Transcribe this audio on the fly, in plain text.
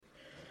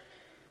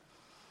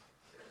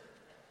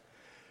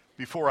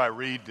Before I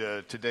read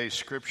today's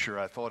scripture,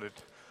 I thought it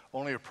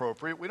only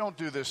appropriate. We don't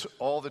do this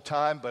all the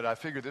time, but I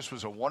figured this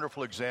was a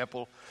wonderful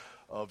example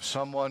of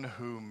someone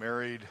who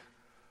married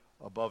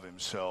above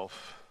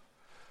himself.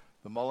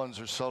 The Mullins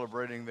are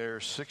celebrating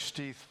their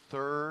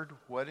 63rd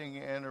wedding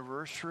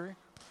anniversary.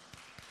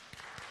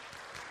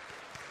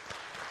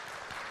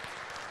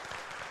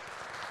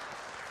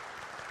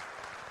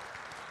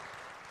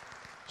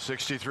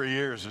 "63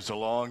 years is a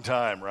long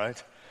time,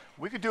 right?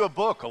 We could do a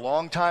book, A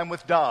Long Time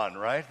with Don,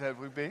 right? That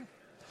would be.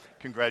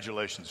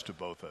 Congratulations to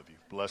both of you.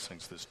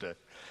 Blessings this day.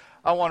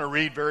 I want to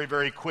read very,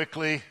 very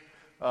quickly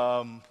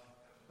a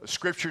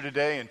scripture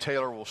today, and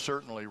Taylor will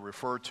certainly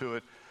refer to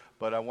it,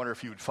 but I wonder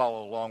if you would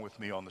follow along with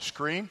me on the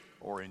screen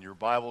or in your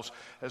Bibles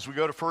as we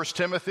go to 1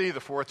 Timothy, the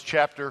 4th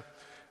chapter,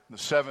 the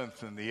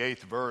 7th and the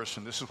 8th verse,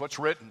 and this is what's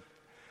written.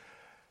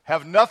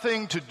 "Have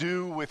nothing to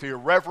do with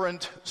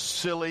irreverent,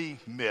 silly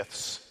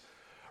myths.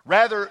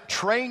 Rather,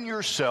 train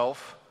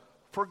yourself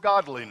for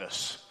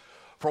godliness.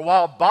 For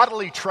while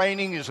bodily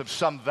training is of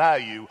some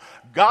value,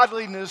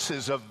 godliness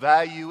is of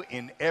value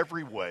in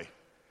every way,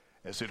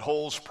 as it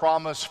holds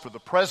promise for the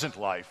present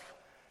life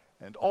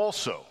and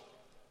also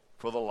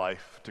for the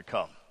life to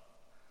come."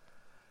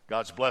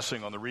 God's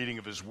blessing on the reading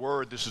of His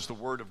Word. This is the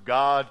Word of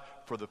God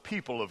for the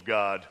people of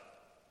God.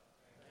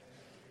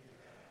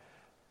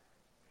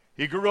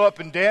 He grew up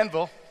in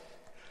Danville,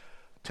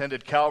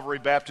 attended Calvary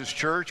Baptist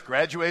Church,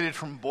 graduated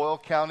from Boyle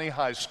County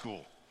High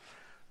School,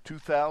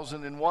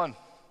 2001.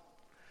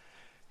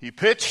 He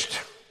pitched,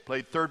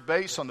 played third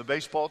base on the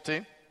baseball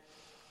team,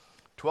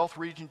 12th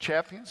region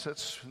champions,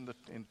 that's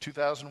in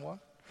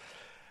 2001.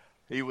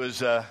 He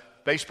was a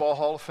Baseball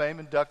Hall of Fame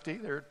inductee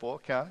there at Boyle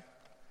County.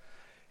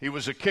 He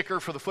was a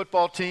kicker for the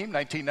football team,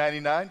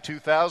 1999,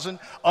 2000,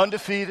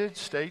 undefeated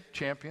state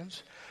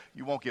champions.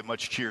 You won't get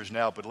much cheers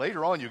now, but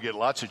later on you'll get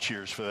lots of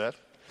cheers for that.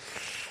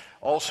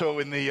 Also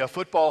in the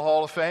Football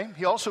Hall of Fame.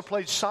 He also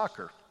played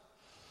soccer.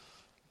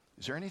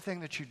 Is there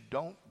anything that you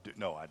don't do?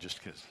 No, I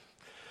just kidding.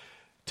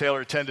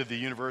 Taylor attended the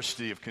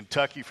University of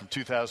Kentucky from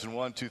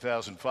 2001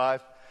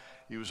 2005.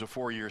 He was a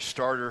 4-year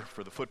starter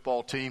for the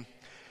football team.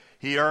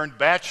 He earned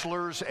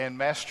bachelor's and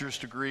master's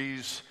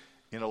degrees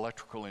in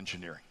electrical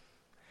engineering.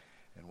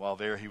 And while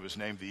there, he was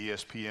named the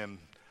ESPN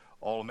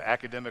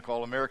Academic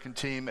All-American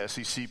Team,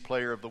 SEC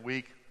Player of the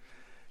Week,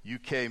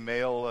 UK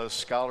Male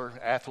Scholar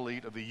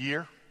Athlete of the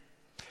Year.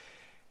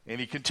 And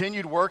he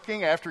continued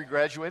working after he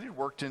graduated,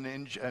 worked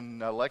in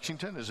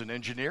Lexington as an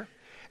engineer.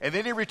 And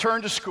then he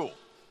returned to school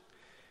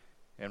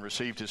and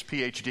received his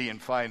PhD in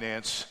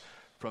finance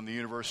from the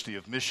University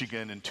of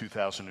Michigan in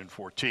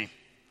 2014.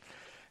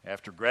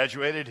 After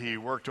graduated, he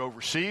worked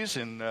overseas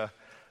in the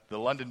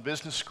London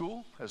Business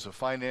School as a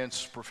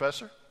finance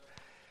professor.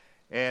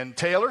 And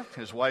Taylor,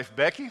 his wife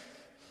Becky,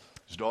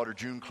 his daughter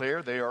June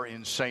Claire, they are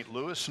in St.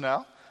 Louis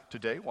now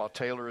today while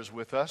Taylor is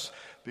with us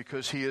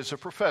because he is a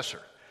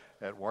professor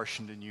at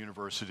Washington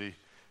University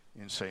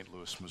in St.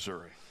 Louis,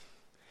 Missouri.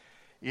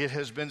 It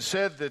has been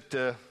said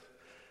that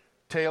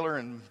Taylor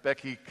and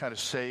Becky kind of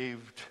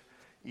saved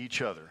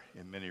each other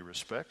in many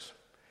respects,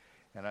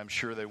 and I'm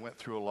sure they went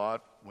through a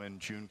lot when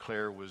June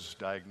Claire was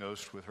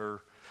diagnosed with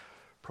her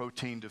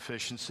protein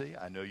deficiency.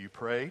 I know you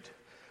prayed.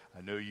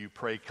 I know you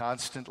pray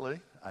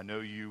constantly. I know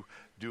you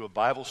do a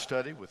Bible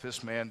study with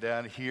this man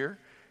down here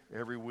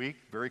every week,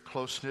 very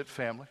close-knit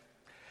family.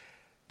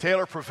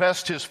 Taylor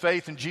professed his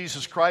faith in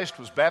Jesus Christ,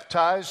 was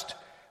baptized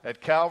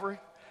at Calvary,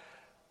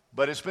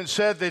 but it's been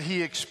said that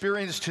he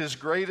experienced his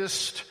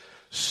greatest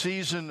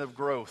season of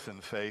growth in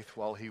faith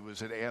while he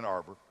was at Ann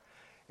Arbor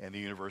and the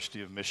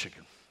University of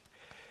Michigan.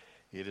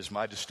 It is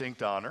my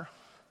distinct honor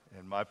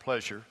and my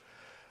pleasure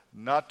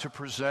not to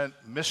present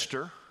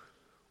Mr.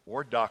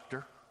 or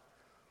Doctor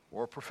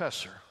or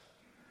Professor,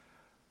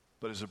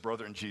 but as a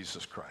brother in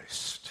Jesus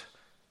Christ.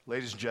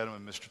 Ladies and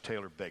gentlemen, Mr.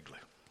 Taylor Begley.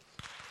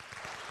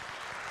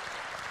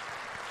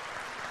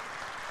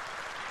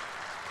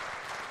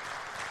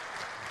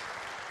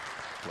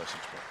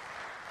 Blessings, brother.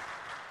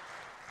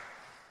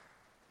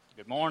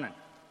 Good morning.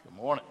 Good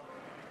morning.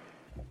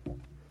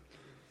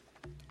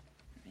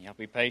 Y'all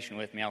be patient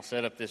with me. I'll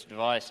set up this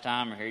device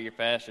timer here. Your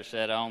pastor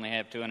said I only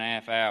have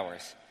 2.5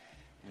 hours,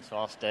 and so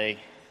I'll stay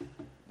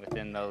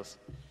within those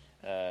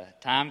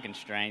time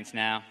constraints.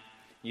 Now,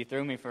 you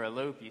threw me for a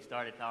loop. You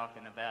started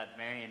talking about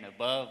marrying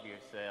above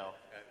yourself.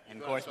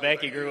 And, of course,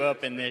 Becky grew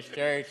up in this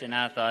church, and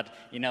I thought,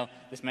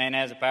 this man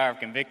has the power of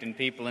convicting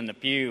people in the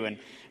pew, and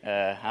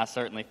I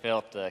certainly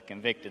felt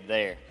convicted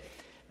there.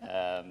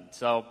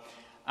 So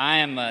I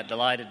am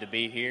delighted to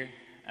be here.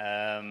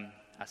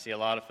 I see a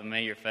lot of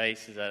familiar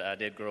faces. I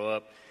did grow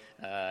up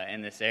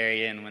in this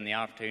area, and when the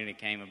opportunity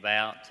came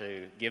about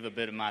to give a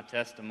bit of my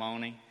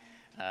testimony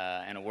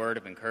and a word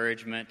of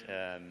encouragement,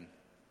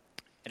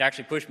 it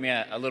actually pushed me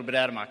a little bit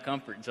out of my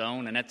comfort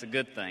zone, and that's a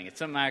good thing. It's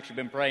something I've actually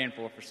been praying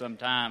for some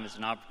time, is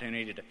an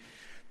opportunity to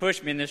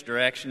push me in this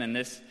direction, and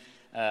this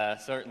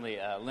certainly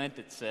lent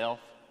itself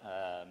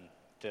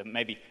to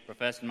maybe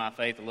professing my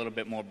faith a little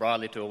bit more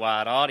broadly to a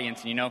wide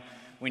audience. And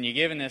when you're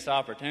given this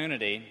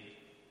opportunity,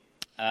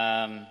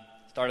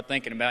 started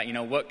thinking about,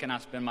 what can I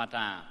spend my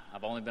time?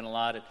 I've only been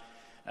allotted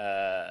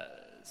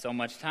so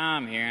much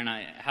time here, and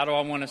how do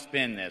I want to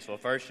spend this? Well,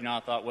 first, I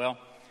thought,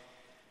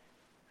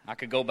 I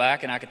could go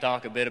back and I could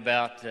talk a bit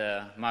about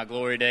my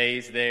glory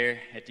days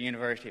there at the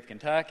University of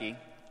Kentucky.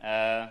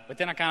 But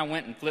then I kind of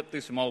went and flipped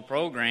through some old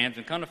programs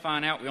and come to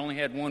find out we only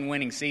had one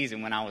winning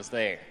season when I was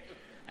there.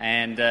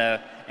 And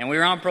we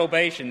were on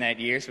probation that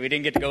year, so we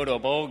didn't get to go to a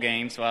bowl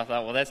game. So I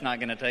thought, that's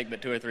not going to take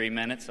but 2 or 3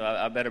 minutes, so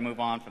I better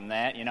move on from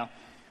that.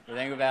 We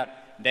think about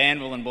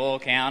Danville and Boyle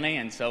County,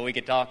 and so we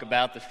could talk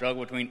about the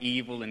struggle between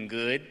evil and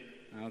good.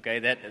 Okay,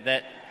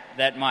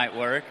 that might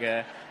work,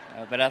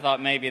 but I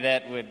thought maybe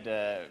that would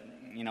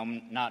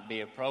not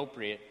be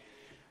appropriate.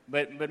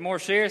 But more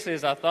seriously,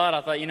 as I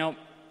thought,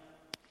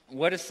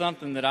 what is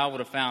something that I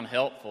would have found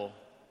helpful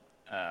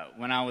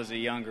when I was a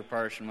younger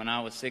person, when I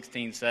was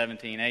 16,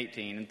 17,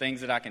 18, and things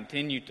that I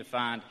continue to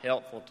find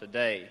helpful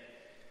today.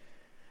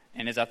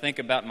 And as I think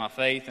about my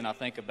faith and I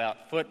think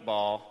about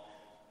football,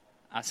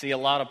 I see a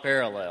lot of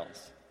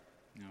parallels.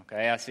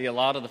 Okay, I see a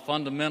lot of the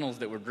fundamentals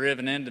that were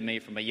driven into me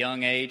from a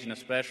young age, and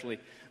especially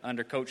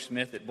under Coach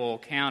Smith at Boyle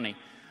County,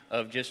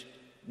 of just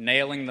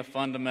nailing the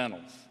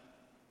fundamentals.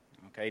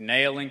 Okay,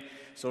 nailing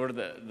sort of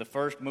the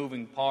first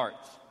moving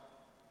parts,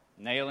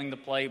 nailing the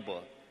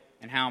playbook,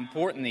 and how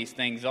important these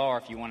things are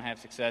if you want to have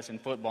success in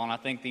football. And I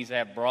think these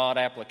have broad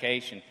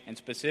application and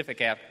specific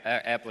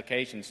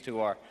applications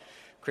to our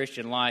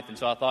Christian life. And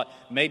so I thought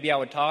maybe I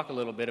would talk a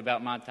little bit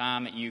about my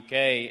time at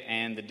UK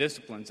and the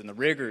disciplines and the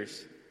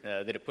rigors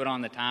that it put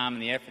on the time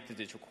and the effort that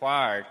it's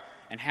required,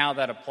 and how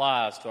that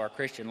applies to our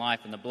Christian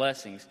life and the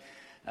blessings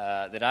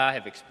that I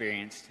have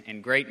experienced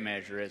in great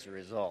measure as a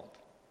result.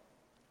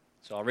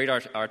 So I'll read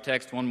our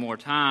text one more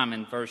time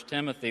in 1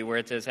 Timothy, where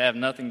it says, "Have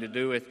nothing to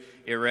do with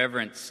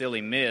irreverent,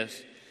 silly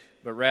myths,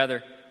 but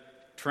rather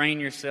train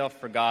yourself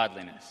for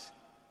godliness."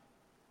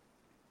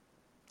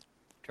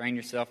 Train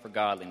yourself for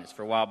godliness.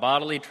 For while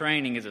bodily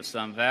training is of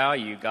some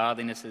value,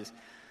 godliness is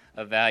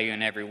of value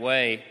in every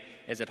way,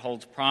 as it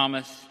holds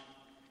promise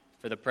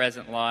for the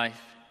present life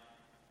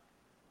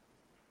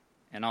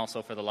and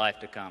also for the life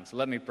to come. So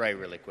let me pray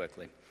really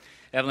quickly.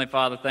 Heavenly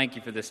Father, thank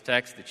you for this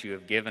text that you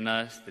have given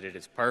us, that it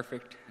is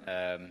perfect,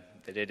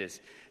 that it is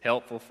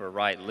helpful for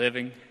right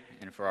living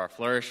and for our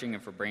flourishing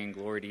and for bringing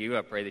glory to you.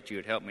 I pray that you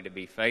would help me to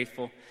be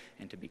faithful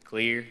and to be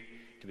clear,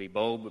 to be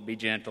bold but be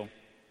gentle,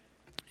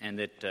 and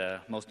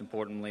that, most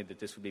importantly, that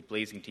this would be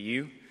pleasing to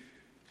you.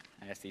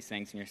 I ask these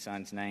things in your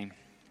Son's name.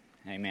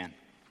 Amen.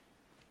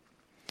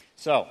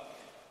 So,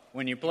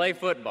 when you play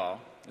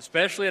football,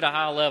 especially at a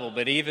high level,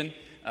 but even,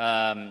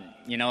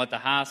 at the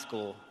high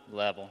school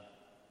level,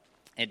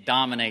 it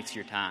dominates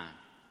your time.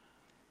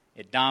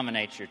 It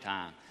dominates your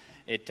time.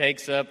 It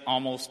takes up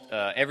almost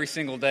every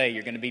single day.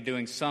 You're going to be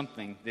doing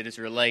something that is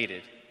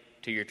related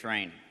to your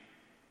training.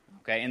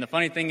 Okay, and the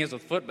funny thing is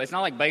with football, it's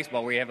not like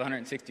baseball where you have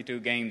 162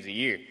 games a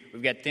year.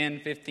 We've got 10,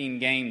 15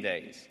 game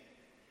days.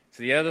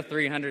 So the other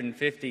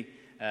 350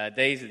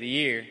 days of the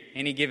year,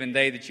 any given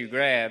day that you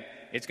grab,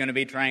 it's going to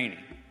be training.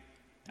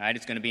 All right,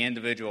 it's going to be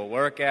individual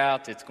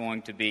workouts. It's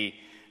going to be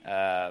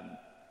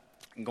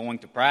going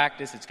to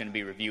practice. It's going to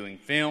be reviewing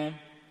film.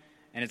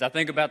 And as I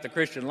think about the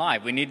Christian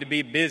life, we need to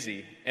be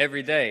busy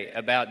every day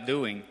about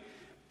doing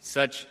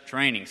such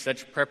training,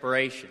 such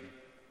preparation,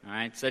 all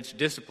right, such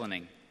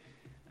disciplining,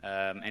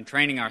 and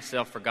training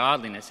ourselves for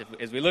godliness.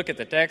 As we look at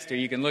the text here,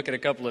 you can look at a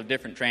couple of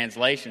different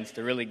translations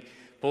to really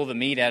pull the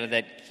meat out of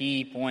that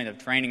key point of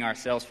training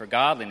ourselves for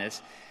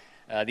godliness.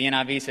 The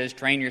NIV says,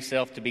 train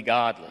yourself to be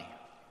godly.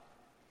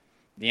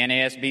 The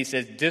NASB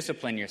says,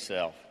 discipline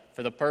yourself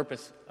for the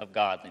purpose of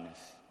godliness.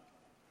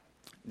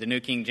 The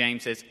New King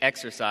James says,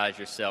 exercise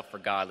yourself for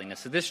godliness.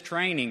 So this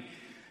training,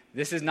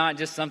 this is not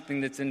just something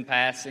that's in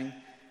passing.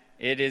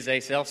 It is a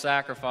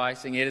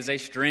self-sacrificing, it is a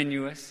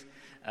strenuous,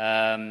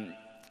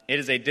 it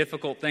is a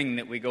difficult thing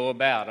that we go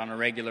about on a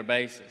regular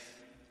basis.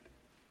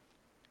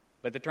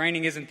 But the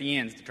training isn't the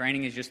ends. The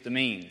training is just the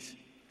means.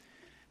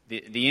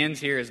 The ends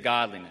here is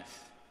godliness.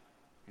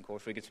 Of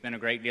course, we could spend a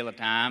great deal of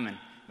time and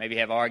maybe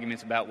have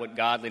arguments about what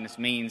godliness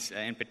means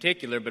in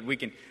particular, but we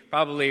can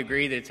probably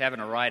agree that it's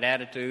having a right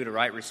attitude, a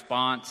right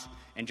response,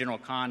 and general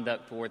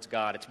conduct towards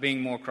God. It's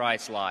being more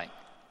Christ-like.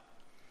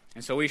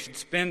 And so we should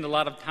spend a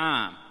lot of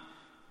time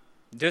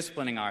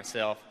disciplining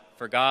ourselves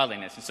for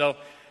godliness. And so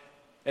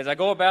as I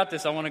go about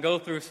this, I want to go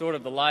through sort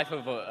of the life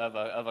of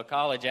a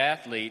college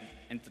athlete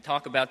and to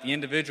talk about the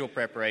individual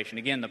preparation,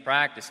 again, the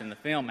practice and the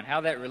film, and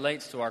how that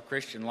relates to our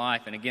Christian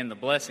life, and again, the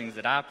blessings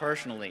that I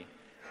personally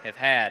have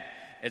had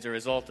as a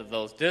result of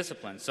those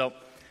disciplines. So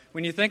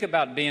when you think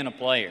about being a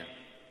player,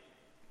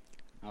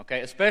 okay,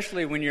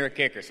 especially when you're a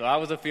kicker. So I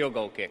was a field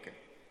goal kicker,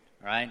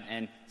 right?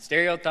 And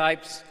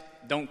stereotypes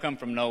don't come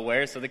from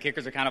nowhere, so the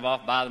kickers are kind of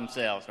off by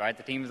themselves, right?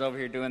 The team is over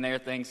here doing their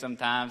thing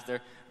sometimes. They're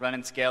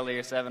running Skelly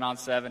or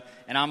 7-on-7,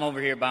 and I'm over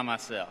here by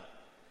myself.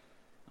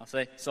 I'll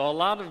say, so a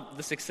lot of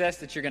the success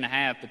that you're going to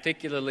have,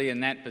 particularly in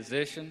that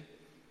position,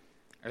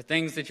 are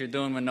things that you're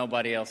doing when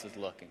nobody else is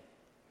looking.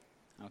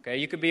 Okay,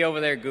 you could be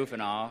over there goofing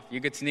off. You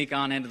could sneak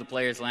on into the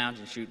players' lounge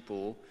and shoot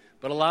pool.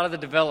 but a lot of the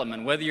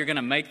development, whether you're going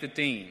to make the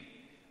team,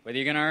 whether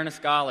you're going to earn a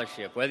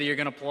scholarship, whether you're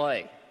going to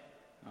play,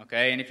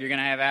 okay, and if you're going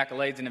to have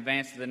accolades and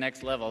advance to the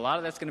next level, a lot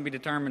of that's going to be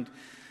determined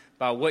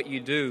by what you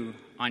do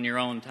on your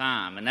own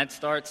time. And that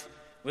starts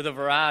with a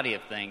variety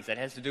of things. That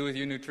has to do with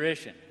your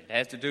nutrition. It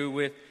has to do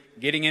with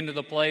getting into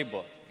the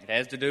playbook. It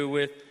has to do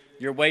with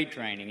your weight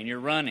training and your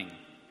running.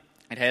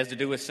 It has to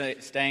do with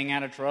staying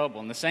out of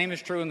trouble. And the same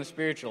is true in the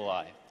spiritual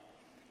life.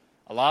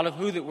 A lot of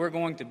who that we're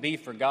going to be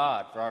for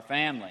God, for our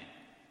family,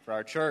 for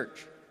our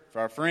church, for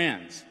our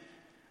friends,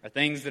 are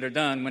things that are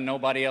done when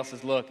nobody else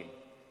is looking.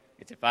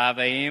 It's at 5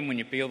 a.m. when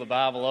you peel the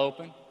Bible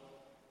open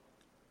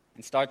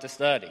and start to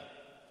study.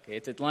 Okay,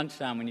 it's at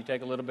lunchtime when you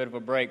take a little bit of a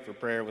break for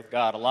prayer with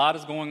God. A lot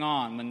is going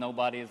on when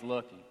nobody is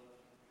looking.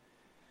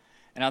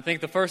 And I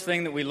think the first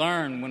thing that we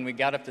learned when we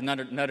got up to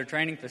Nutter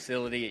Training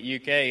Facility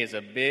at UK is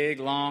a big,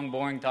 long,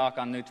 boring talk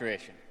on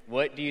nutrition.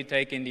 What do you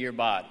take into your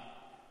body?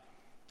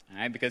 All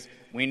right, because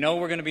we know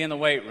we're going to be in the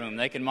weight room.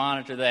 They can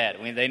monitor that.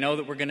 They know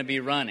that we're going to be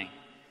running.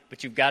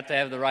 But you've got to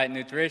have the right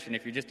nutrition.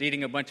 If you're just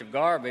eating a bunch of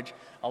garbage,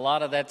 a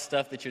lot of that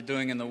stuff that you're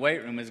doing in the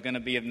weight room is going to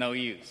be of no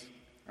use,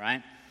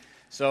 right?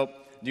 So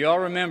do you all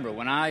remember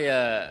when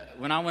I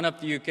went up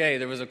to UK,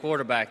 there was a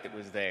quarterback that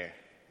was there.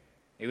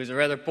 He was a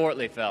rather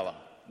portly fellow,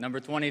 number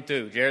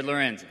 22, Jared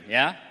Lorenzen,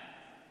 yeah?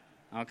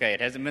 Okay, it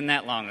hasn't been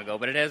that long ago,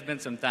 but it has been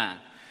some time.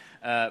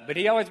 But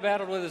he always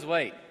battled with his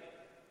weight.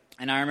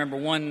 And I remember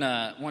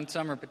one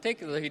summer in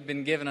particular, he'd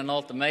been given an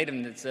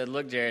ultimatum that said,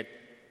 look, Jared,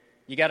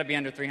 you got to be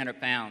under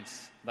 300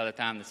 pounds by the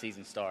time the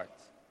season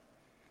starts.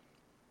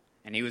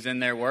 And he was in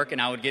there working.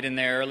 I would get in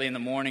there early in the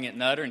morning at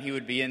Nutter, and he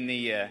would be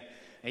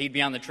he'd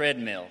be on the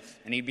treadmills,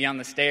 and he'd be on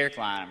the stair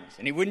climbers.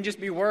 And he wouldn't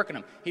just be working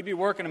them. He'd be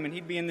working them, and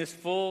he'd be in this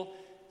full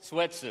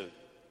sweatsuit,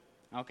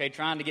 okay,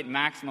 trying to get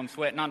maximum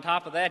sweat. And on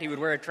top of that, he would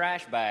wear a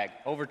trash bag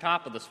over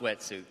top of the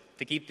sweatsuit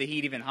to keep the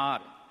heat even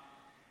hotter.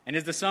 And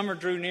as the summer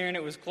drew near and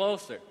it was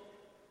closer,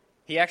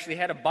 he actually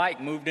had a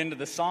bike moved into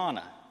the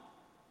sauna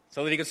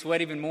so that he could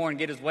sweat even more and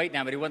get his weight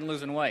down, but he wasn't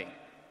losing weight.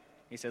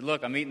 He said,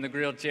 look, I'm eating the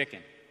grilled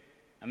chicken.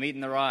 I'm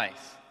eating the rice.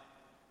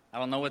 I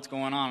don't know what's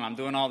going on. I'm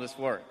doing all this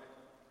work.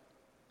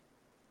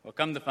 Well,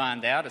 come to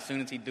find out, as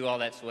soon as he'd do all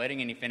that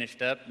sweating and he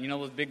finished up, you know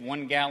those big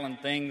 1-gallon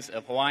things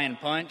of Hawaiian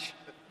Punch?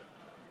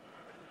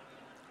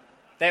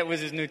 That was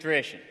his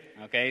nutrition,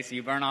 okay? So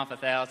you burn off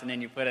 1,000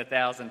 and you put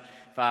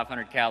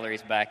 1,500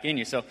 calories back in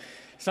you. So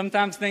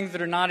sometimes things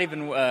that are not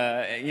even,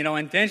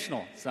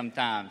 intentional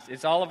sometimes.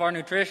 It's all of our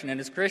nutrition.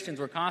 And as Christians,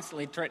 we're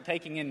constantly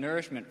taking in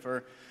nourishment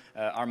for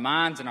our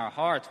minds and our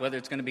hearts, whether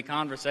it's going to be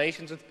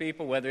conversations with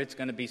people, whether it's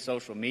going to be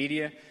social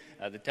media,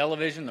 the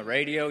television, the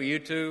radio,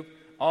 YouTube.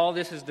 All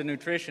this is the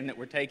nutrition that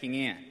we're taking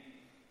in.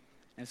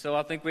 And so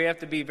I think we have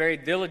to be very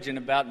diligent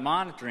about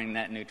monitoring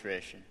that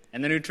nutrition.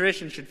 And the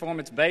nutrition should form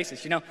its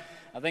basis. You know,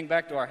 I think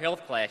back to our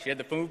health class. You had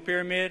the food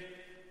pyramid.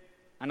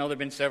 I know there have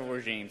been several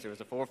regimes. There was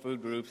the 4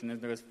 food groups, and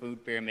then there was the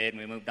food pyramid,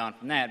 and we moved on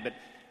from that. But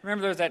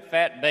remember, there was that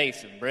fat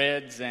base of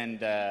breads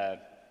and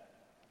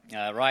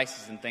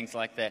rices and things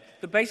like that.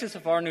 The basis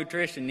of our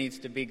nutrition needs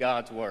to be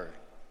God's Word.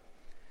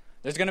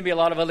 There's going to be a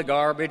lot of other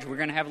garbage. We're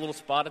going to have a little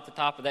spot at the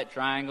top of that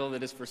triangle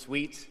that is for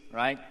sweets,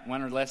 right?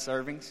 1 or less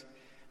servings.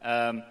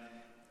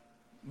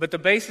 But the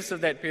basis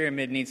of that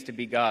pyramid needs to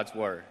be God's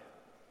Word.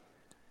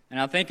 And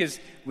I think as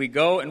we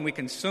go and we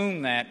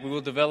consume that, we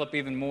will develop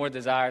even more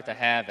desire to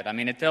have it. I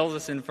mean, it tells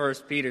us in 1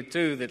 Peter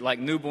 2 that like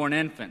newborn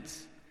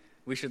infants,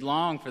 we should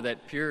long for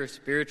that pure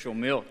spiritual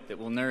milk that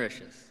will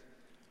nourish us.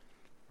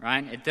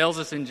 Right? It tells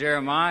us in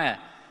Jeremiah,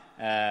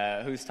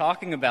 who's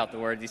talking about the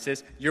Word, he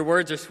says, your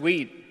words are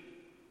sweet.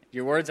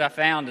 Your words I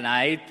found and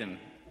I ate them,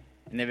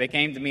 and they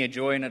became to me a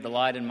joy and a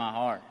delight in my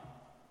heart.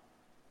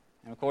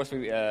 And of course,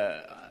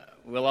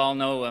 we'll all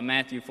know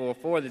Matthew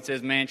 4:4 that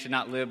says, man should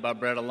not live by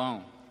bread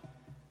alone,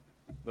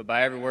 but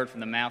by every word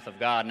from the mouth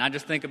of God. And I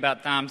just think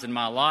about times in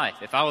my life.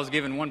 If I was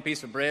given 1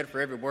 piece of bread for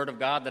every word of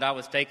God that I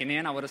was taking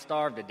in, I would have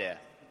starved to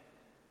death.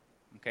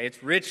 Okay,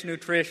 it's rich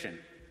nutrition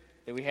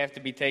that we have to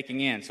be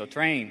taking in. So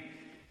train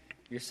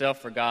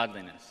yourself for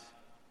godliness.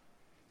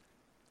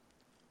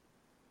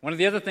 One of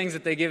the other things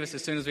that they give us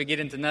as soon as we get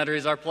into Nutter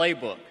is our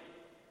playbook.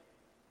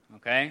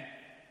 Okay?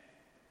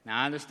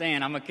 Now, I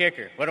understand, I'm a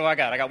kicker. What do I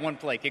got? I got one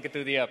play, kick it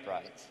through the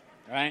uprights.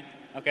 Right?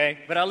 Okay?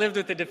 But I lived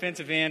with the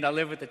defensive end, I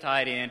lived with the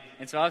tight end,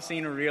 and so I've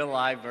seen a real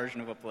live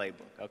version of a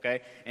playbook.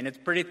 Okay? And it's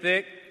pretty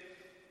thick,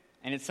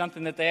 and it's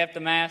something that they have to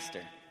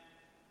master.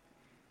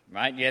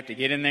 Right? You have to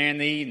get in there in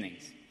the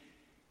evenings.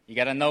 You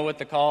got to know what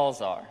the calls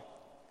are.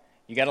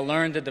 You got to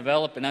learn to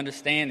develop and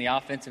understand the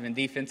offensive and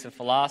defensive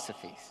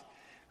philosophies.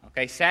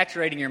 Okay,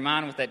 saturating your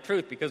mind with that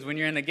truth, because when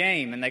you're in the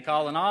game and they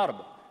call an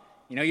audible,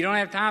 you don't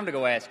have time to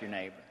go ask your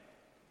neighbor.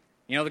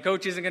 The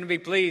coach isn't going to be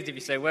pleased if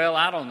you say, well,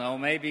 I don't know,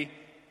 maybe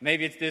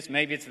it's this,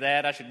 maybe it's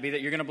that, I should be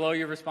that. You're going to blow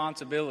your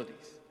responsibilities.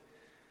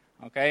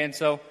 Okay, and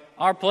so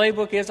our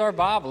playbook is our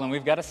Bible, and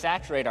we've got to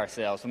saturate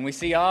ourselves. When we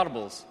see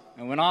audibles,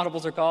 and when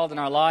audibles are called in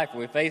our life,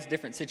 we face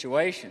different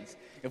situations.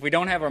 If we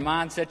don't have our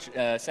mind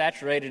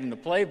saturated in the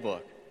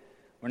playbook,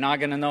 we're not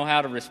going to know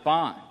how to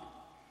respond.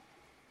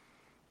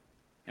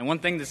 And one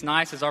thing that's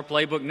nice is our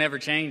playbook never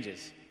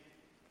changes.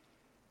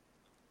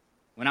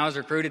 When I was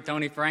recruited,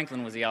 Tony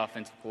Franklin was the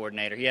offensive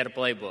coordinator. He had a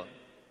playbook.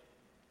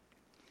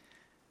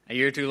 A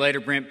year or two later,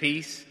 Brent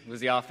Peace was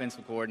the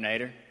offensive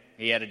coordinator.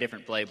 He had a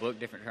different playbook,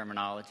 different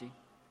terminology.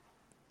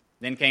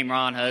 Then came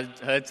Ron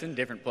Hudson,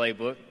 different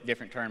playbook,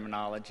 different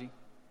terminology.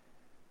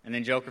 And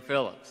then Joker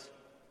Phillips.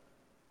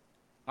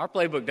 Our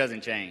playbook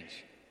doesn't change.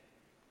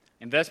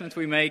 Investments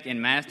we make in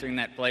mastering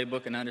that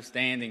playbook and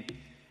understanding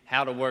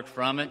how to work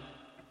from it,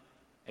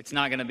 it's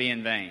not going to be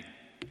in vain.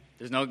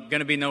 There's going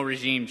to be no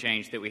regime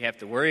change that we have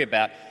to worry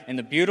about. And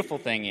the beautiful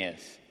thing is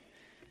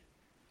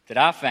that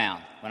I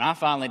found when I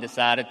finally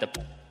decided to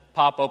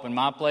pop open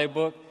my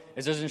playbook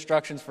is there's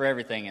instructions for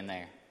everything in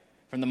there.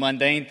 From the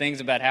mundane things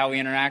about how we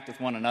interact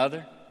with one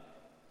another,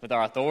 with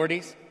our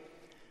authorities.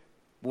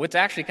 But what's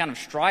actually kind of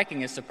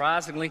striking is,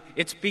 surprisingly,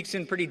 it speaks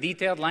in pretty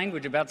detailed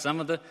language about some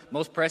of the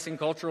most pressing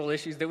cultural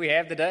issues that we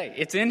have today.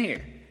 It's in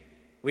here.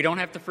 We don't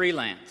have to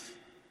freelance.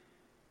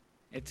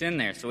 It's in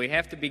there. So we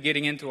have to be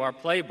getting into our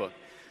playbook.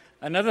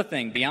 Another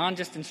thing, beyond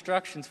just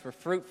instructions for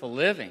fruitful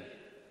living,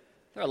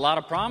 there are a lot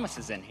of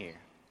promises in here.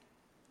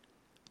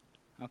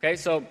 Okay,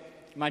 so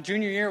my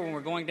junior year when we're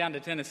going down to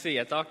Tennessee,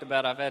 I talked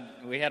about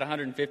we had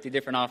 150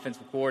 different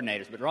offensive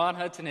coordinators, but Ron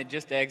Hudson had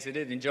just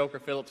exited and Joker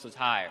Phillips was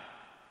hired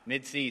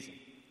mid-season.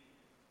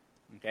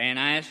 Okay, and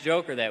I asked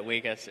Joker that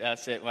week, I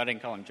said, well, I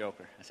didn't call him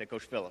Joker. I said,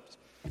 Coach Phillips.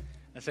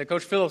 I said,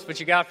 Coach Phillips, what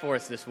you got for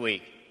us this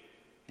week?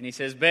 And he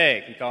says,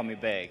 Beg. He called me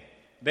Beg.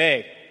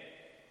 Beg,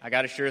 I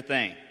got a sure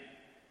thing.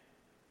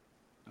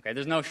 Okay,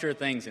 there's no sure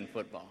things in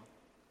football,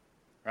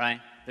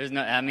 right?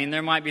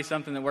 There might be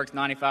something that works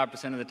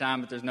 95% of the time,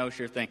 but there's no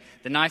sure thing.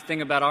 The nice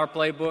thing about our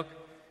playbook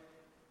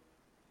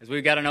is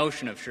we've got an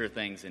ocean of sure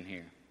things in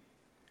here.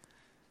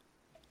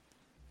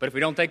 But if we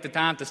don't take the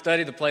time to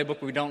study the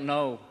playbook, we don't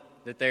know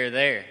that they're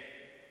there.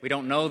 We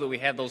don't know that we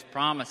have those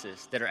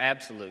promises that are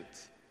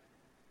absolutes.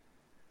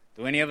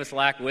 Do any of us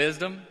lack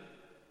wisdom?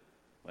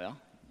 Well,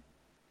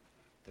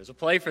 there's a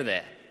play for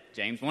that.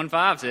 James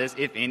 1:5 says,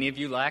 if any of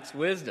you lacks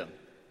wisdom,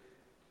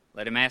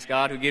 let him ask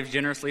God who gives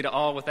generously to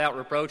all without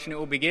reproach, and it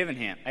will be given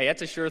him. Hey,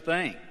 that's a sure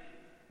thing.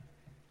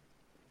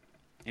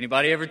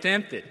 Anybody ever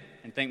tempted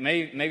and think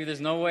maybe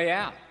there's no way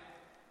out?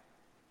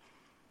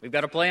 We've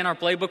got a play in our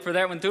playbook for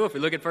that one too. If we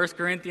look at 1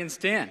 Corinthians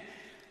 10, it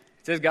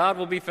says God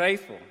will be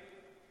faithful.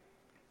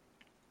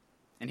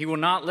 And he will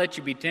not let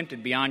you be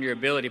tempted beyond your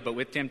ability, but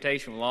with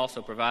temptation will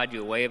also provide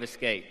you a way of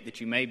escape that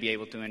you may be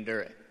able to endure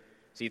it.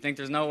 So you think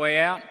there's no way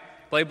out?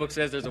 Playbook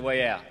says there's a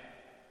way out.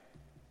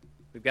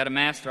 We've got to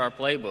master our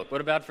playbook.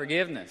 What about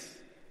forgiveness?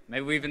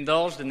 Maybe we've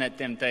indulged in that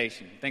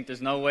temptation. Think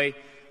there's no way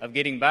of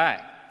getting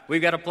back.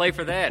 We've got to play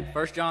for that.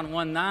 1 John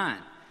 1:9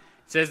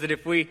 says that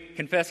if we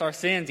confess our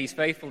sins, he's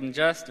faithful and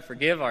just to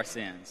forgive our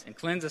sins and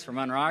cleanse us from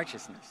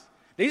unrighteousness.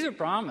 These are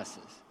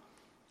promises.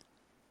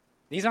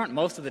 These aren't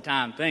most of the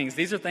time things.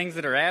 These are things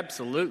that are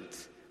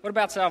absolutes. What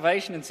about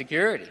salvation and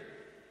security?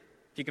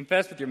 If you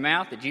confess with your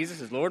mouth that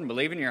Jesus is Lord and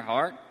believe in your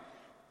heart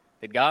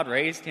that God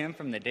raised him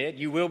from the dead,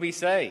 you will be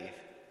saved.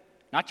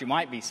 Not you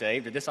might be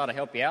saved, or this ought to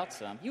help you out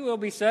some. You will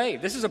be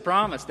saved. This is a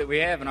promise that we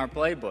have in our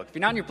playbook. If you're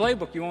not in your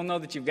playbook, you won't know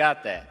that you've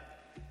got that.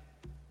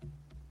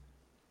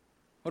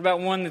 What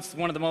about one that's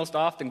one of the most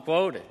often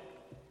quoted?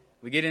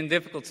 We get in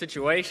difficult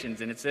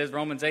situations, and it says,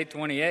 Romans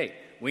 8:28,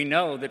 we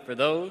know that for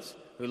those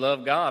who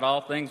love God,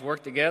 all things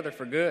work together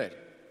for good,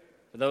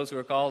 for those who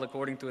are called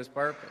according to his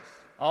purpose.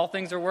 All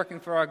things are working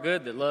for our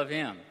good that love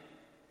him.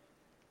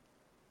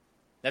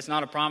 That's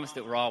not a promise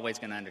that we're always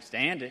going to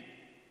understand it.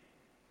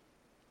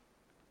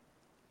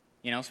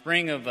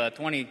 Spring of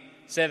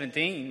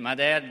 2017, my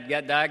dad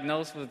got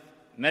diagnosed with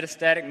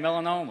metastatic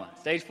melanoma,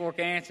 stage 4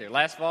 cancer.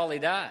 Last fall, he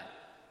died.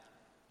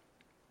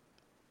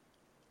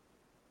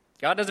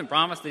 God doesn't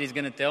promise that he's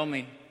going to tell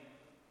me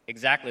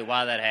exactly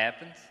why that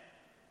happens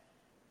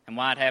and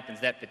why it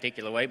happens that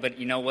particular way, but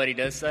you know what he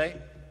does say?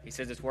 He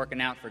says it's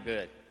working out for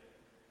good.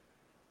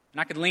 And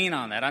I could lean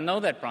on that. I know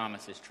that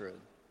promise is true.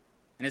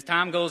 And as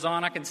time goes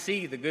on, I can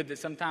see the good that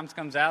sometimes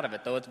comes out of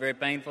it, though it's very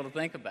painful to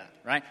think about,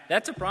 right?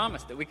 That's a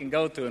promise that we can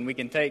go to and we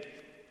can take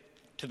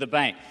to the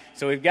bank.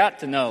 So we've got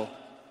to know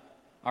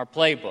our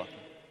playbook.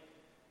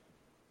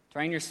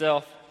 Train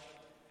yourself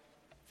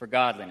for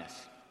godliness.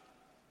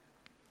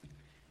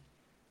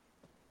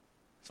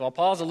 So I'll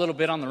pause a little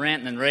bit on the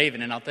ranting and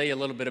raving, and I'll tell you a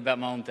little bit about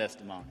my own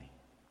testimony.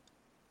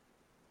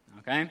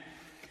 Okay?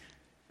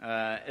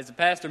 As the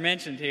pastor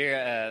mentioned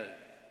here,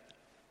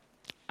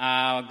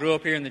 I grew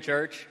up here in the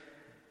church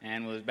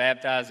and was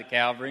baptized at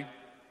Calvary.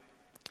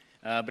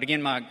 But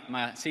again,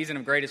 my season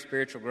of greatest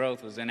spiritual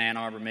growth was in Ann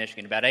Arbor,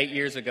 Michigan. About 8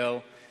 years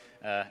ago,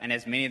 and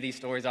as many of these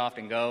stories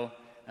often go,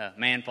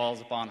 man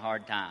falls upon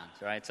hard times,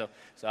 right? So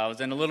I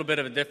was in a little bit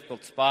of a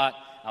difficult spot.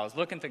 I was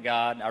looking to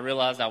God. I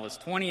realized I was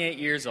 28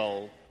 years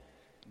old,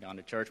 gone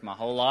to church my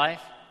whole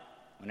life,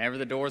 whenever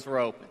the doors were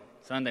open,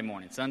 Sunday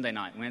morning, Sunday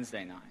night,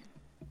 Wednesday night,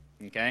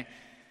 okay?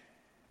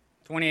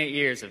 28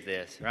 years of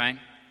this, right?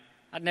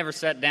 I'd never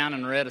sat down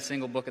and read a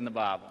single book in the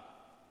Bible.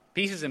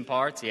 Pieces and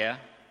parts, yeah.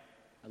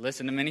 I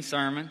listened to many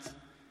sermons.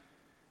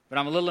 But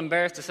I'm a little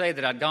embarrassed to say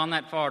that I'd gone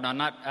that far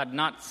and I'd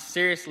not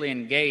seriously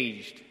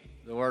engaged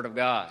the Word of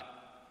God.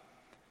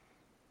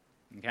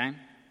 Okay?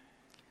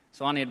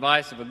 So on the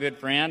advice of a good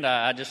friend,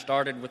 I just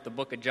started with the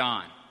book of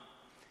John.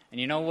 And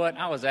you know what?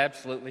 I was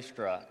absolutely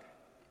struck.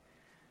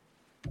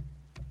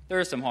 There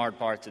are some hard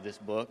parts of this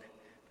book,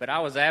 but I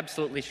was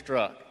absolutely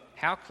struck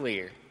how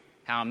clear,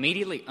 how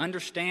immediately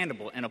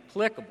understandable and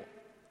applicable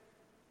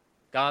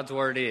God's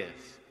Word is.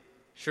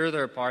 Sure,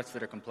 there are parts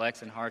that are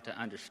complex and hard to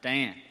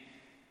understand,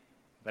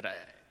 but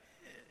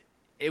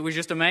it was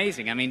just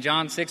amazing. I mean,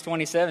 John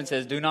 6:27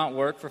 says, "Do not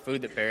work for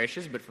food that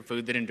perishes, but for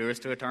food that endures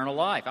to eternal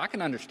life." I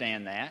can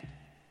understand that.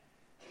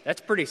 That's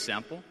pretty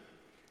simple.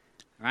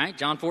 Right?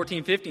 John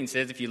 14:15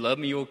 says, "If you love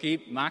me, you will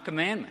keep my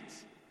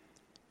commandments."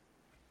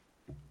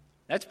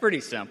 That's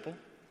pretty simple.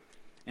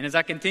 And as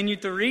I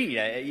continued to read,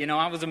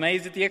 I was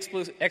amazed at the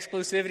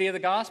exclusivity of the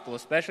gospel,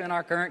 especially in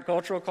our current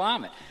cultural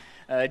climate.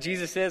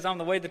 Jesus says, "I'm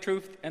the way, the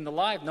truth, and the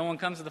life. No one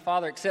comes to the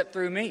Father except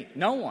through me."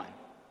 No one.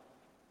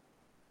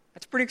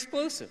 That's pretty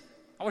exclusive.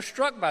 I was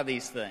struck by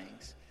these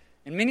things.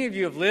 And many of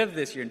you have lived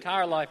this your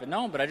entire life and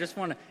known, but I just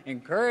want to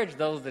encourage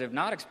those that have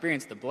not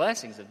experienced the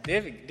blessings of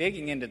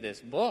digging into this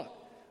book.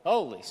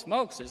 Holy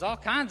smokes, there's all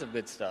kinds of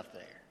good stuff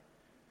there.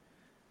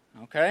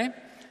 Okay?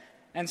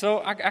 And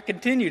so I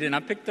continued, and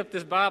I picked up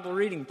this Bible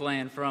reading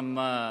plan from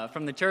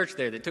the church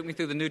there that took me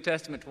through the New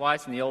Testament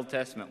twice and the Old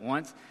Testament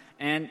once,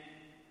 and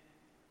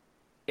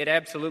it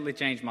absolutely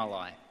changed my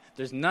life.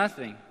 There's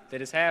nothing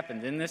that has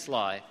happened in this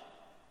life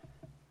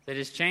that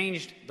has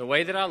changed the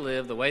way that I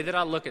live, the way that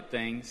I look at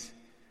things,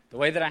 the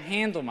way that I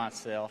handle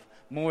myself,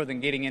 more than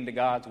getting into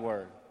God's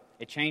Word.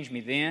 It changed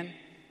me then.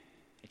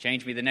 It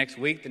changed me the next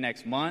week, the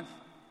next month.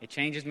 It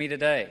changes me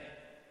today.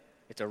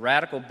 It's a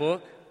radical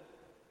book,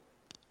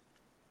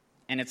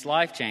 and it's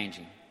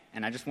life-changing.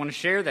 And I just want to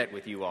share that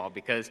with you all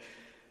because,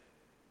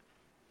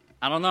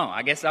 I don't know,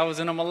 I guess I was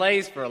in a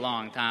malaise for a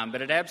long time,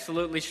 but it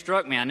absolutely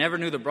struck me. I never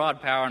knew the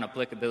broad power and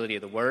applicability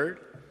of the Word.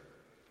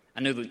 I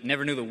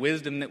never knew the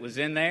wisdom that was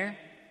in there.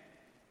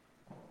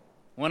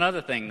 One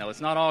other thing, though,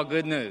 it's not all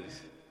good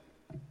news.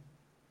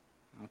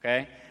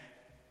 Okay?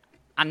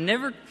 I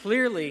never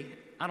clearly,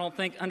 I don't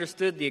think,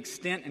 understood the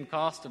extent and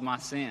cost of my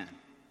sin.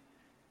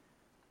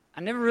 I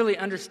never really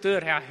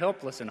understood how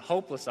helpless and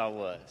hopeless I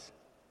was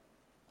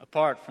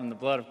apart from the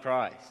blood of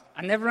Christ.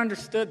 I never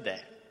understood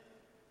that.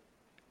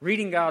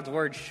 Reading God's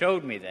Word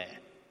showed me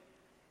that.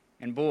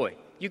 And boy,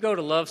 you go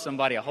to love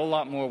somebody a whole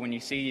lot more when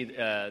you see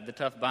the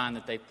tough bind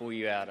that they pull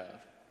you out of.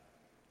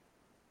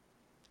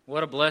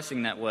 What a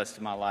blessing that was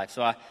to my life.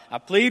 So I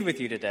plead with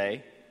you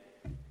today,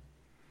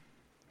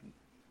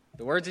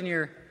 the words in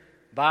your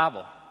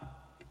Bible,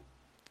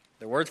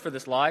 the words for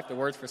this life, the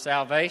words for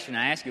salvation,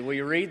 I ask you, will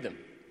you read them?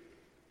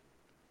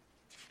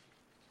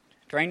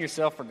 Train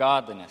yourself for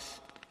godliness.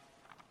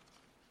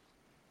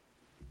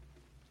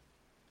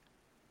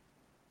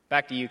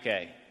 Back to UK.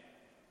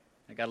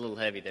 I got a little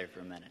heavy there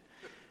for a minute.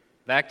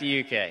 Back to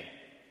UK.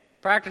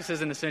 Practice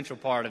is an essential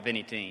part of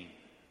any team,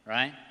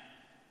 right?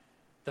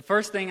 The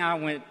first thing I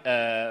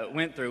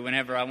went through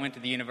whenever I went to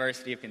the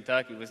University of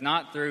Kentucky was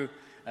not through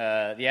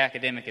the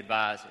academic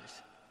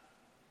advisors,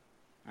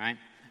 right?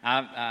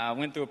 I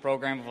went through a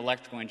program of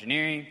electrical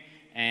engineering,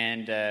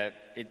 and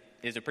it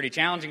is a pretty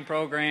challenging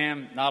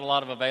program, not a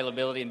lot of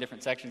availability in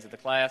different sections of the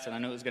class, and I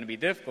knew it was going to be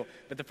difficult.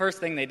 But the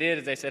first thing they did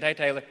is they said, "Hey,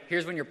 Taylor,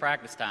 here's when your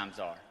practice times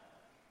are.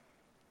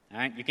 All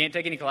right? You can't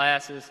take any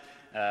classes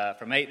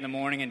from 8 in the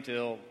morning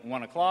until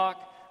 1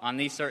 o'clock on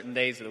these certain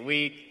days of the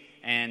week,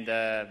 and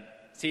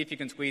see if you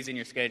can squeeze in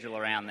your schedule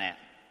around that."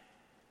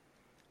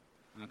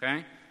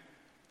 Okay?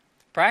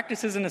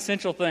 Practice is an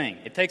essential thing.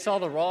 It takes all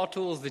the raw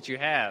tools that you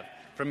have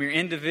from your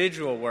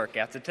individual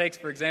workouts. It takes,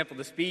 for example,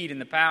 the speed and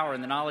the power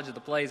and the knowledge of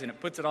the plays, and it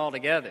puts it all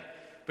together.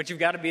 But you've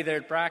got to be there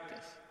to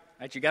practice.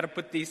 Right? You've got to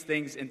put these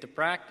things into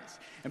practice.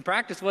 And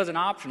practice wasn't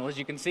optional, as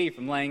you can see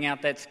from laying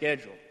out that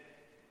schedule.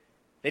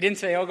 They didn't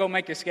say, "Oh, go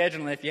make your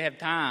schedule, and if you have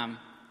time,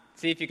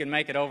 see if you can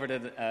make it over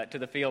to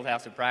the field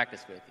house and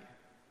practice with you."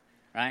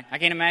 Right? I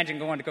can't imagine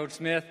going to Coach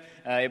Smith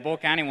at Boyle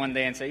County one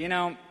day and say,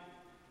 "I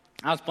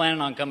was planning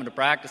on coming to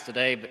practice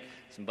today, but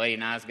some buddy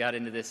and I's got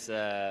into this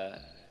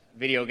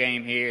video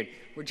game here, and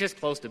we're just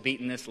close to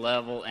beating this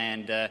level,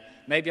 and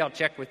maybe I'll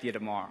check with you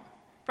tomorrow."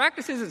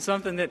 Practice isn't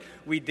something that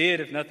we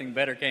did if nothing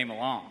better came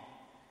along.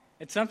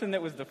 It's something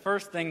that was the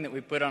first thing that we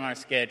put on our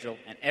schedule,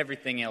 and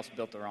everything else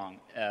built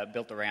around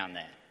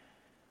that.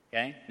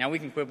 Okay? Now, we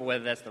can quibble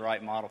whether that's the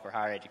right model for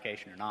higher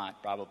education or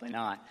not. Probably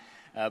not.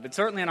 But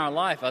certainly in our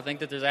life, I think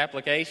that there's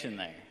application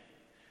there.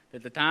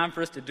 That the time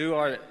for us to do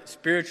our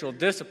spiritual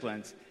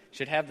disciplines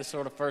should have the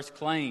sort of first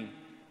claim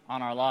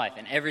on our life,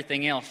 and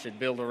everything else should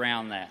build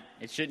around that.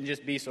 It shouldn't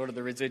just be sort of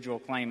the residual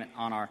claimant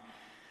on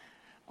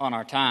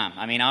our time.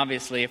 I mean,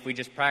 obviously, if we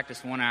just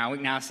practiced 1 hour a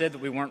week, now I said that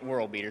we weren't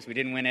world beaters. We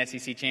didn't win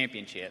SEC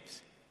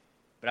championships.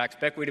 But I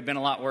expect we'd have been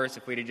a lot worse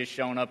if we'd have just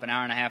shown up an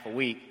hour and a half a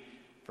week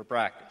for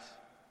practice.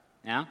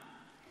 Yeah?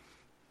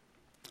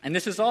 And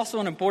this is also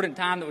an important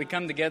time that we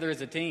come together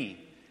as a team,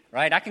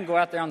 right? I can go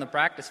out there on the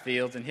practice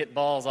fields and hit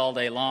balls all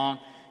day long,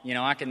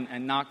 I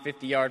can knock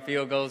 50-yard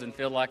field goals and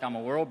feel like I'm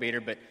a world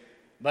beater, but,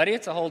 buddy,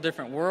 it's a whole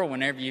different world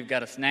whenever you've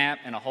got a snap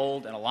and a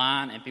hold and a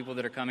line and people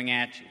that are coming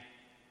at you.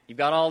 You've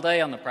got all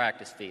day on the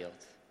practice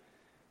fields,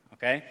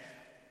 okay?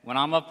 When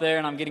I'm up there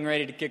and I'm getting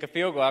ready to kick a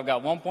field goal, I've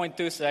got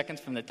 1.2 seconds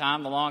from the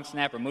time the long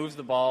snapper moves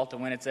the ball to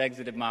when it's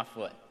exited my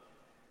foot,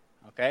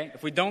 okay?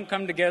 If we don't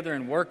come together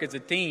and work as a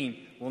team,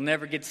 we'll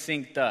never get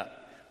synced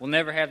up. We'll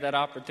never have that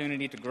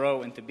opportunity to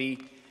grow and to be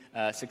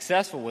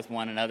successful with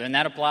one another, and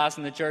that applies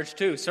in the church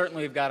too.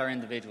 Certainly we've got our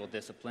individual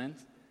disciplines.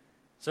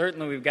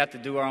 Certainly we've got to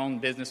do our own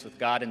business with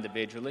God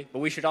individually, but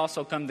we should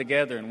also come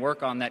together and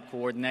work on that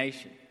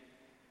coordination.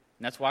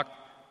 And that's why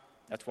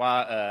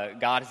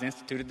God has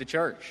instituted the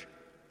church,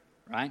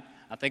 right?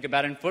 I think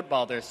about it in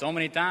football. There's so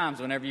many times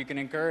whenever you can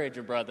encourage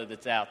a brother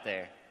that's out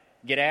there.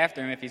 Get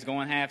after him if he's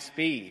going half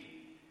speed.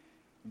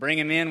 Bring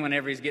him in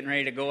whenever he's getting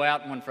ready to go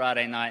out one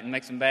Friday night and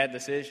make some bad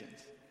decisions.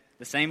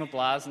 The same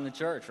applies in the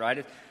church,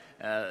 right?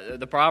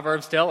 The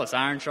Proverbs tell us,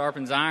 iron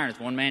sharpens iron as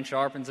one man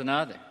sharpens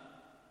another.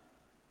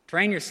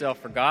 Train yourself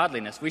for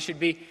godliness. We should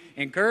be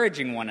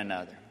encouraging one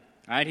another,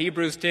 right?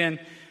 Hebrews 10,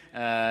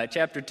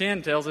 chapter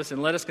 10 tells us,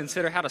 and let us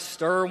consider how to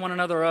stir one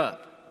another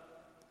up,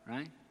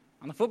 right?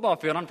 On the football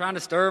field, I'm trying to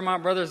stir my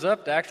brothers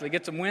up to actually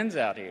get some wins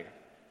out here,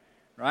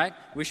 right?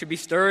 We should be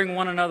stirring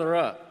one another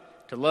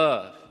up to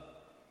love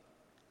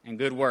and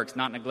good works,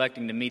 not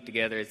neglecting to meet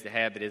together as the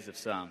habit is of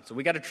some. So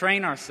we got to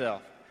train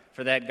ourselves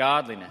for that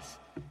godliness.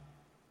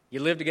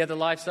 You live together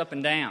life's up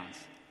and downs.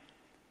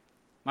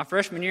 My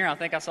freshman year, I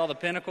think I saw the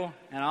pinnacle,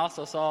 and I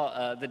also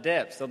saw the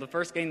depths. So the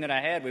first game that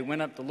I had, we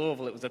went up to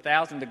Louisville. It was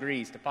 1,000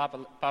 degrees to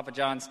Papa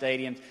John's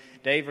Stadium.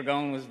 Dave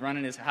Ragone was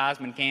running his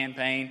Heisman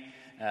campaign.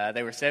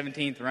 They were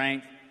 17th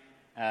ranked,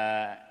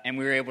 and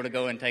we were able to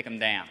go and take them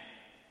down.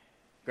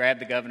 Grab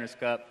the Governor's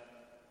Cup,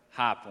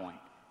 high point.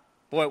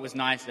 Boy, it was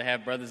nice to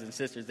have brothers and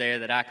sisters there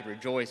that I could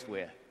rejoice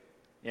with.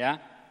 Yeah?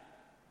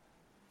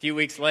 A few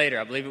weeks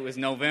later, I believe it was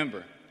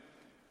November,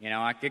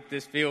 I kicked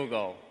this field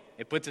goal.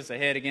 It puts us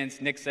ahead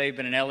against Nick Saban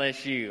and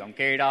LSU. I'm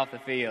carried off the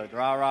field.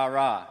 Rah, rah,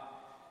 rah.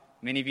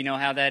 Many of you know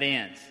how that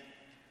ends.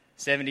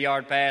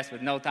 70-yard pass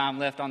with no time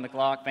left on the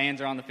clock.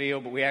 Fans are on the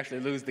field, but we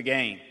actually lose the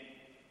game.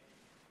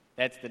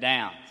 That's the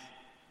downs.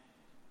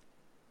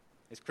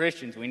 As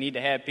Christians, we need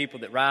to have people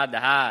that ride the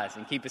highs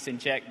and keep us in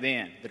check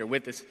then, that are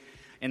with us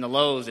in the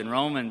lows. In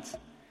Romans,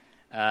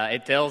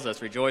 it tells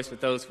us, rejoice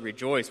with those who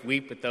rejoice,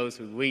 weep with those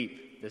who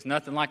weep. There's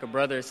nothing like a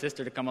brother or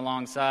sister to come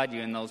alongside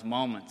you in those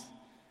moments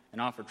and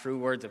offer true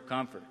words of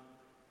comfort.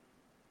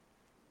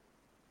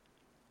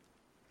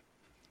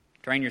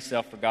 Train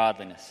yourself for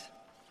godliness.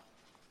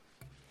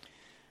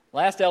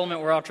 Last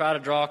element where I'll try to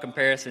draw a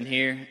comparison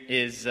here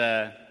is,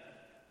 I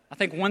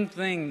think one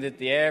thing that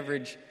the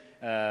average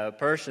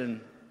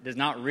person does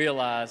not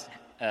realize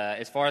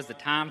as far as the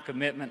time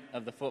commitment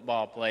of the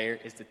football player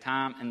is the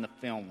time in the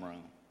film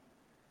room.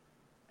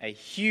 A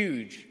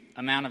huge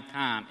amount of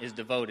time is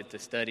devoted to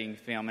studying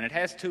film, and it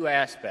has two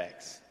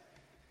aspects.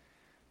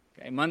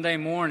 Okay, Monday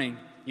morning,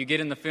 you get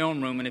in the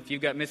film room, and if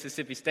you've got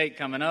Mississippi State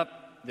coming up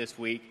this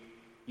week,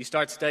 you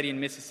start studying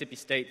Mississippi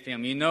State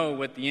film. You know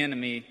what the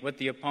enemy, what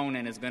the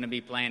opponent is going to be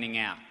planning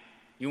out.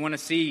 You want to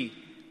see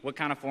what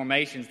kind of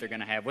formations they're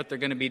going to have, what they're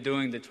going to be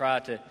doing to try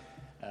to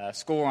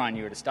score on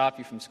you or to stop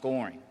you from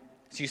scoring.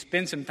 So you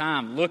spend some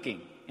time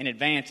looking in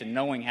advance and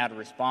knowing how to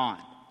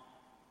respond.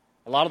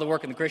 A lot of the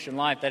work in the Christian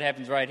life, that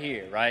happens right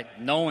here, right?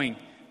 Knowing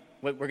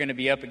what we're going to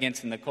be up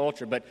against in the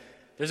culture. But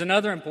there's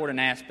another important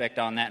aspect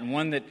on that, and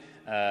one that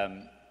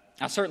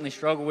I certainly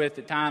struggle with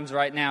at times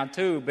right now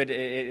too, but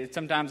it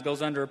sometimes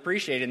goes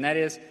underappreciated, and that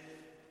is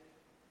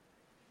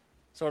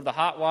sort of the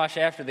hot wash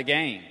after the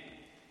game.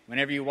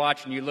 Whenever you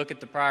watch and you look at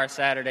the prior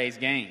Saturday's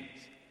games,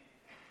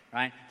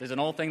 right? There's an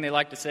old thing they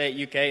like to say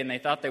at UK, and they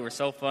thought they were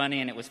so funny,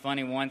 and it was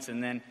funny once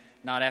and then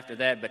not after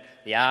that, but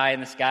the eye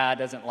in the sky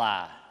doesn't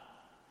lie,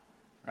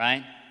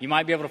 right? You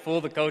might be able to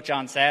fool the coach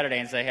on Saturday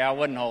and say, hey, I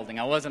wasn't holding,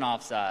 I wasn't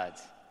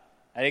offsides.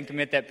 I didn't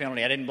commit that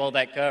penalty, I didn't blow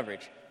that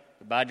coverage.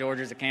 But by George,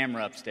 there's a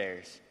camera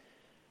upstairs.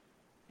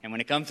 And when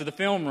it comes to the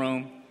film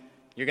room,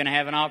 you're going to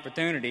have an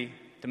opportunity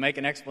to make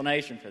an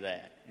explanation for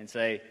that and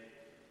say,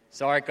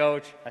 sorry,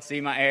 coach, I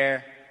see my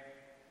error.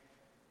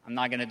 I'm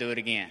not going to do it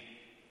again.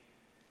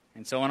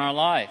 And so in our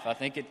life, I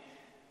think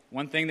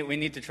one thing that we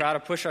need to try to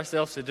push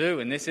ourselves to do,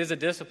 and this is a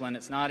discipline,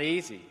 it's not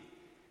easy,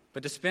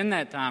 but to spend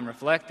that time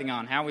reflecting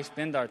on how we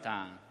spend our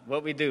time,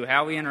 what we do,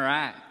 how we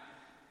interact.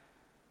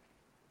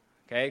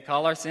 Okay,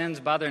 call our sins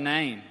by their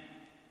name.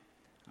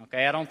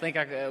 Okay, I don't think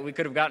we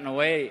could have gotten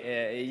away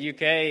at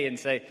UK and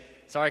say,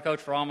 sorry, coach,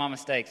 for all my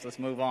mistakes, let's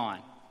move on.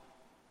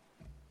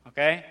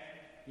 Okay?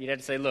 You'd have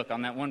to say, look,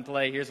 on that one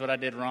play, here's what I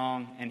did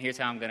wrong, and here's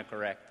how I'm going to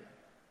correct it.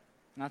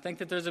 And I think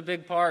that there's a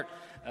big part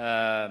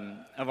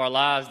of our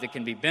lives that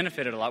can be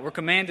benefited a lot. We're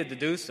commanded to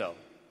do so,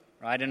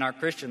 right, in our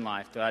Christian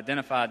life, to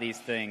identify these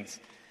things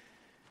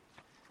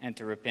and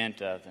to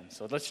repent of them.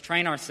 So let's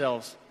train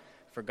ourselves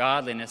for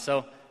godliness.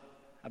 So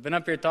I've been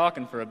up here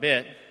talking for a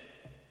bit,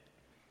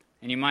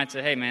 and you might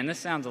say, hey, man, this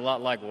sounds a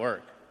lot like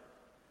work.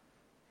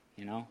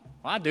 Well,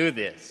 I do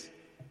this.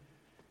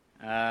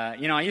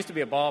 I used to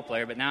be a ball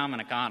player, but now I'm an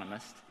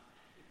economist,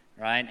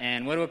 right?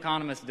 And what do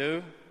economists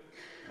do?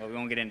 Well, we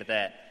won't get into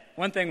that.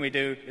 One thing we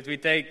do is we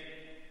take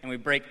and we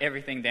break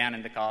everything down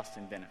into costs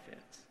and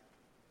benefits.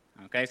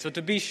 Okay, so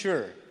to be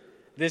sure,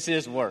 this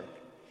is work.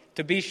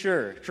 To be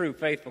sure, true,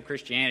 faithful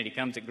Christianity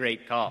comes at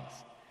great cost,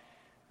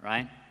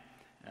 right?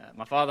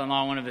 My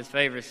father-in-law, one of his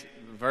favorite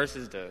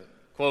verses to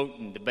quote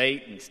and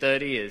debate and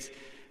study is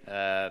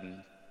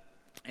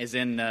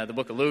in the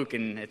book of Luke,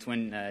 and it's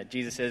when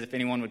Jesus says, if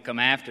anyone would come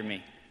after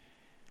me,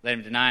 let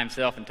him deny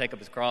himself and take up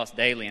his cross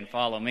daily and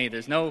follow me.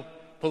 There's no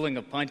pulling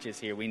of punches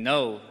here. We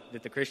know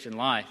that the Christian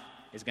life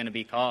is going to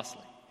be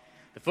costly.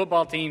 The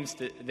football teams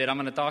that I'm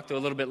going to talk to a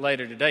little bit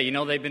later today,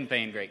 they've been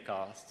paying great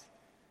costs.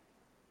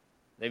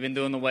 They've been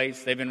doing the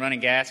weights. They've been running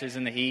gassers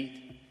in the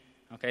heat.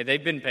 Okay,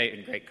 they've been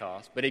paying great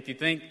costs. But if you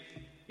think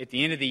at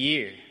the end of the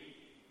year,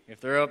 if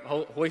they're up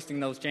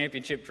hoisting those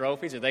championship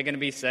trophies, are they going to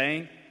be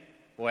saying,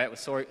 boy, it was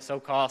so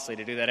costly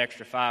to do that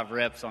extra 5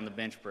 reps on the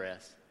bench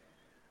press?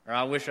 Or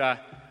I wish I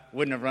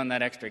wouldn't have run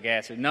that extra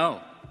gasser. No,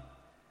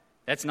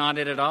 that's not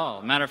it at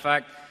all. Matter of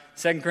fact,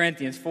 2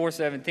 Corinthians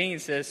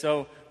 4:17 says,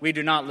 so we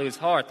do not lose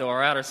heart, though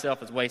our outer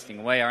self is wasting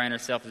away, our inner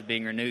self is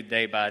being renewed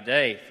day by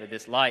day for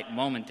this light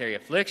momentary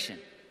affliction.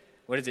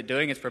 What is it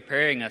doing? It's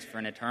preparing us for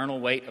an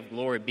eternal weight of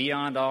glory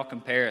beyond all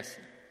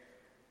comparison,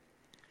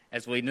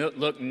 as we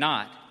look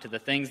not to the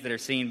things that are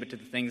seen, but to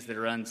the things that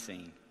are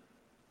unseen.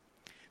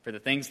 For the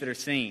things that are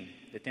seen,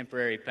 the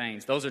temporary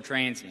pains, those are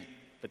transient,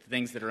 but the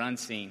things that are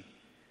unseen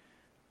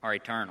are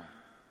eternal.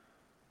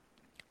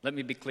 Let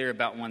me be clear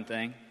about one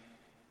thing.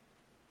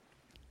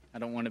 I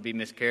don't want to be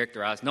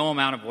mischaracterized. No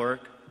amount of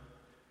work,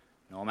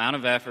 no amount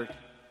of effort,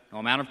 no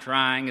amount of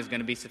trying is going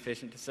to be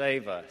sufficient to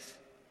save us.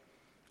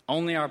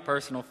 Only our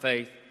personal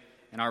faith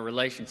and our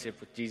relationship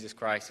with Jesus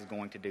Christ is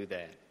going to do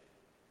that.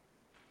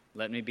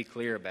 Let me be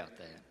clear about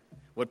that.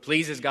 What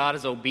pleases God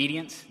is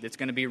obedience that's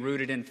going to be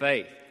rooted in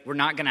faith. We're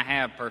not going to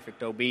have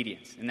perfect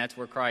obedience, and that's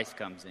where Christ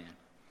comes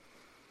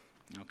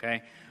in.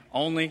 Okay?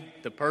 Only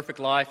the perfect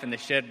life and the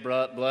shed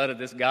blood of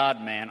this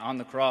God-man on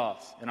the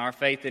cross and our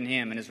faith in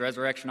Him and His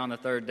resurrection on the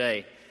third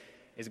day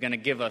is going to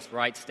give us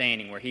right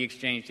standing, where He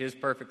exchanged His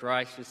perfect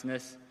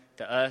righteousness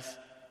to us,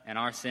 and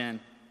our sin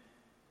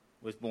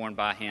was borne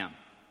by Him.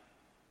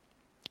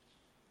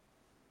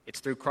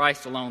 It's through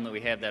Christ alone that we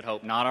have that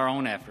hope, not our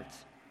own efforts.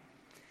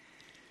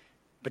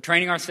 But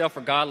training ourselves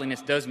for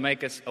godliness does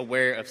make us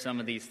aware of some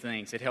of these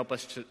things. It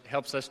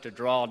helps us to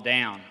draw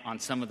down on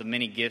some of the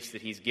many gifts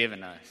that He's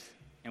given us.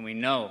 And we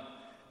know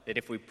that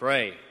if we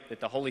pray,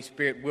 that the Holy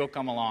Spirit will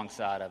come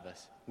alongside of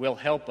us, will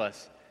help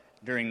us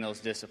during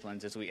those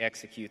disciplines as we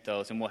execute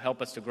those, and will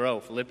help us to grow.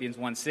 Philippians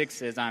 1:6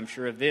 says, I am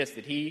sure of this,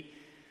 that He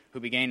who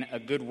began a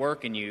good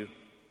work in you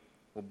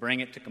will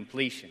bring it to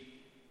completion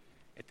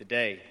at the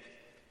day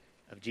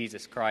of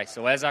Jesus Christ.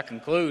 So as I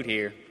conclude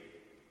here,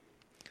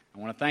 I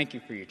want to thank you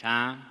for your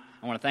time.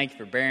 I want to thank you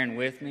for bearing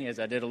with me as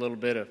I did a little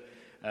bit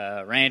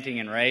of ranting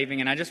and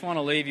raving. And I just want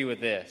to leave you with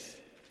this.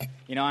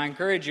 I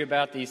encourage you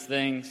about these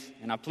things,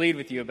 and I plead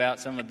with you about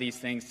some of these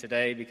things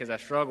today because I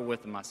struggle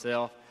with them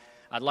myself.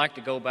 I'd like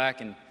to go back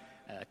and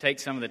take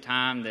some of the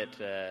time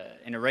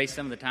and erase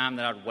some of the time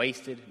that I'd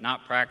wasted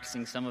not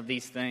practicing some of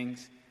these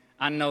things.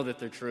 I know that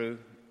they're true.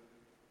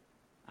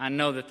 I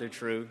know that they're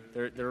true.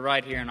 They're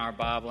right here in our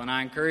Bible, and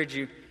I encourage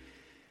you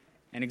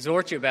and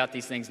exhort you about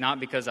these things, not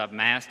because I've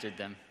mastered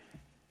them,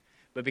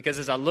 but because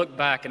as I look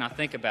back and I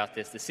think about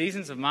this, the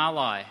seasons of my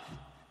life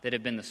that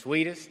have been the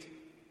sweetest,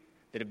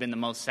 that have been the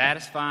most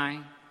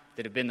satisfying,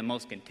 that have been the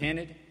most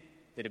contented,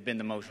 that have been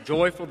the most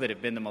joyful, that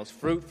have been the most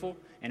fruitful,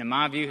 and in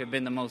my view have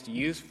been the most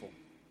useful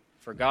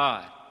for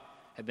God,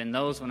 have been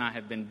those when I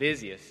have been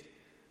busiest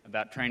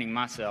about training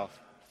myself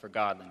for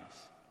godliness.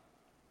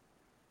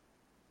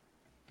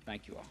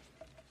 Thank you all.